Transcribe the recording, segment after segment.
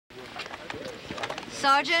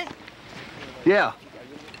Sergeant? Yeah.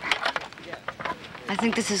 I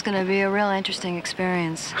think this is going to be a real interesting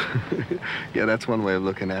experience. Yeah, that's one way of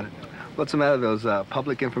looking at it. What's the matter? Those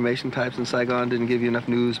public information types in Saigon didn't give you enough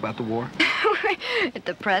news about the war? At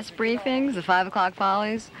the press briefings, the 5 o'clock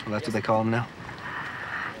follies. Well, that's what they call them now?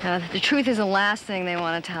 The truth is the last thing they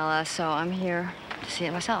want to tell us, so I'm here to see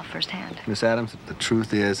it myself firsthand. Miss Adams, the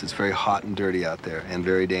truth is it's very hot and dirty out there and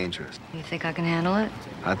very dangerous. You think I can handle it?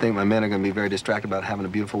 I think my men are going to be very distracted about having a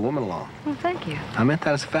beautiful woman along. Well, thank you. I meant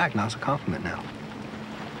that as a fact, not as a compliment now.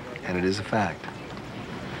 And it is a fact.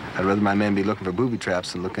 I'd rather my men be looking for booby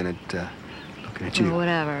traps than looking at you. Well,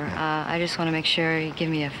 whatever. Yeah. I just want to make sure you give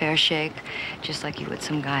me a fair shake, just like you would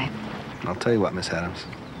some guy. I'll tell you what, Miss Adams.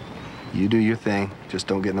 You do your thing. Just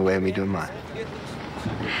don't get in the way of me doing mine.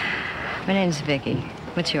 My name's Vicky.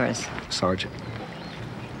 What's yours? Sergeant.